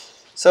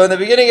So in the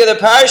beginning of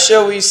the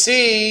parsha, we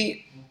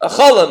see a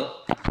cholam.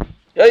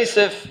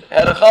 Yosef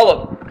had a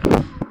cholam.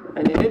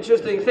 And the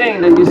interesting thing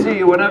that you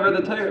see whenever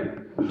the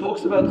Torah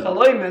talks about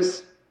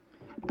chalomis,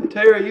 the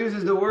Torah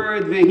uses the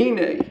word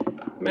vehine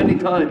many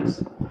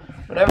times.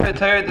 Whenever the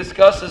Torah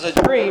discusses a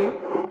dream,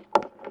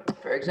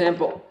 for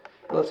example,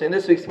 let's say in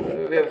this week's,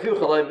 we have a few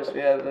chalomis. We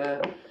have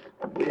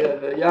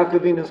Yaakov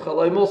Avinu's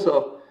chalaim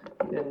also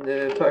in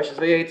the Parshas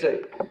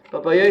Vayetze.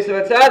 But by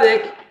Yosef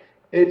HaTzadik,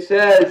 it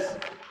says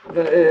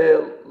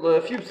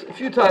a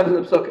few times in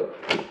the Psukim.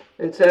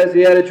 It says he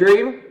had a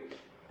dream,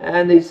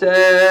 and he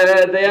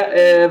said,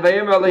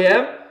 "Vayemer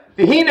Alehem,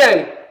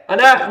 v'hinei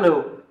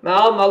anachnu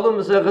ma'al malum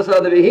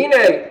zechasad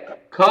v'hinei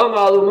kam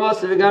alumas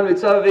v'gan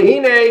mitzav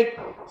v'hinei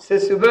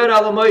sesuben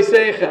alumay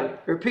seichem."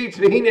 Repeats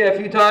v'hinei a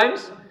few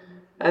times,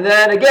 and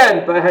then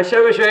again by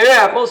Hashem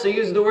Shayach also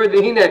uses the word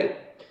v'hinei.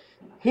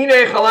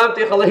 Hinei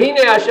chalamti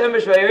chalahine Hashem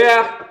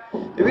Shayach.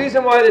 The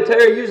reason why the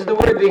Torah uses the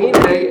word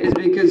v'hinei is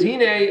because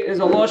hinei is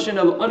a lotion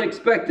of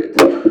unexpected.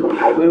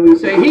 When we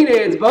say hinei,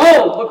 it's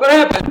behold, look what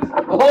happened.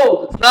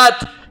 Behold, it's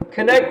not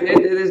connected.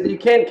 It is, you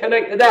can't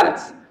connect the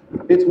dots.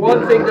 It's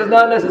one thing does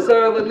not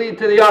necessarily lead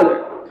to the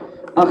other.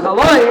 A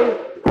chalaim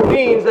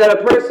means that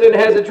a person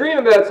has a dream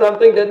about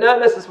something that not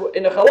necessarily,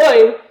 in a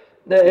chalaim,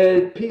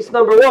 piece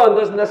number one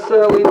doesn't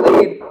necessarily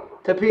lead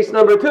to piece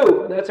number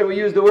two. And that's why we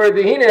use the word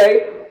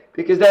v'hinei,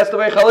 because that's the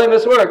way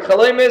chalaimis work.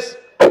 Chalaimis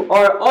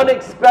are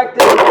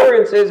unexpected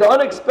occurrences.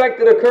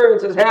 Unexpected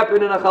occurrences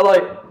happen in a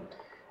chalaim.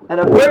 And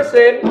a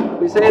person,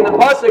 we say in the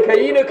pasuk,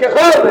 hayinu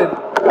kechalim.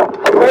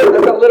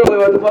 That's not literally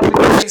what the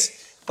pasuk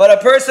means, but a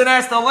person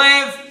has to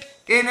live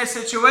in a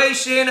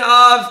situation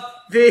of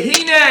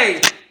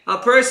v'hinei. A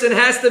person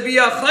has to be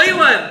a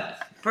chaylim.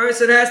 A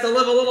person has to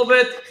live a little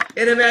bit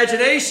in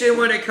imagination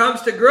when it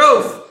comes to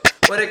growth,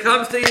 when it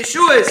comes to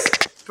Yeshuas.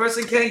 A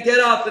person can't get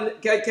up and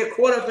get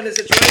caught up in a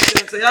situation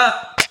and say,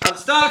 I'm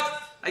stuck,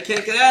 I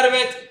can't get out of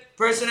it. A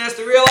person has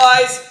to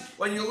realize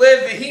when you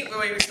live,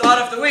 when we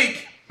start off the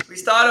week, we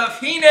start off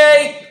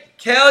hinei,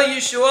 kel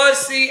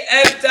Yeshuasi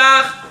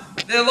evtach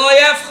v'lo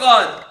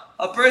yefchan.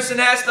 A person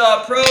has to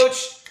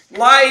approach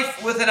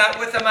life with a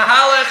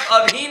mahalach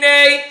of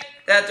hinei,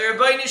 that the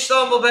Rebbeinu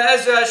Shalom will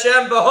be'ezra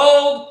Hashem,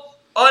 behold,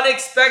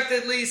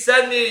 unexpectedly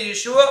send me a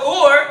Yeshua,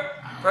 or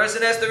a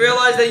person has to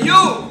realize that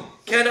you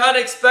can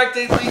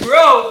unexpectedly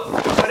grow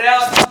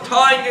without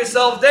tying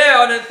yourself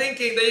down and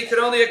thinking that you can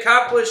only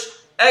accomplish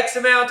X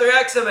amount or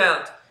X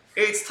amount.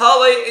 It's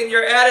tali in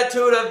your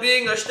attitude of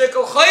being a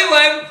shtickle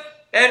chaylim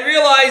and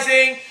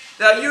realizing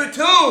that you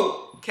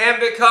too can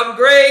become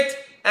great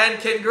and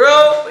can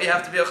grow, but you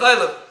have to be a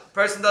chaylim. A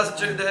person doesn't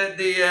dream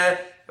the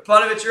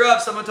Panovich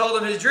Rav, someone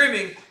told him he's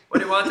dreaming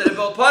when he wanted to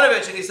build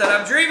Panovich, and he said,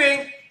 I'm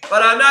dreaming,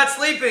 but I'm not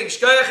sleeping.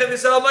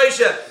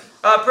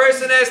 A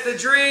person has to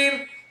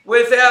dream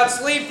without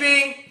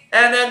sleeping,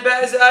 and then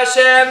Be'ez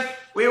Hashem,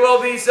 we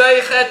will be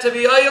Zeichet to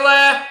be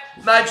Oileh,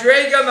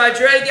 Madrega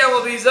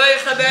will be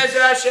Zeichet Be'ez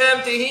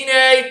Hashem,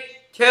 Tehine,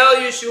 Kel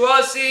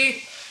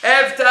Yeshuasi,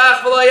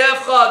 Evtach V'lo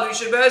Yefchad. We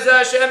should Be'ez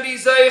Hashem be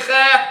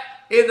Zeichet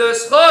in the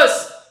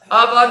schus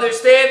of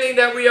understanding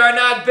that we are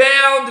not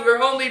bound,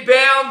 we're only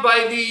bound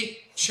by the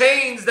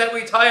chains that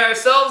we tie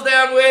ourselves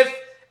down with,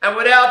 and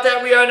without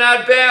that we are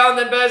not bound,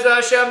 and Be'ez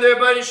Hashem, the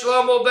Rebbeinu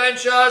Shalom will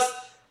bench us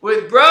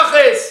with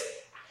brachas,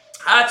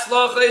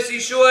 Hatzlochis,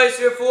 Yeshuas,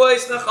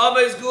 Refuas,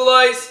 Nachamas,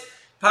 Gulais,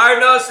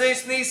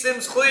 Parnasis, Nisim,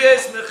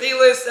 Schuyas,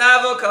 Mechilis,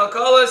 Avo,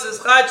 Kalkolas,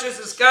 Eschachis,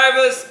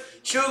 Eskarvas,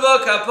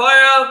 Shuva,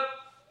 Kapara,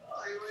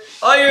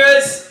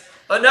 Ayris,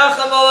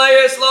 Anacham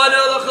Alayris,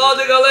 Lana, Lachal,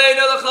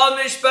 Degalena, Lachal,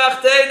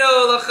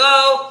 Mishpachteno,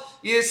 Lachal,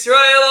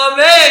 Yisrael,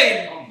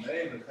 Amen.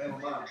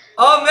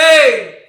 Amen.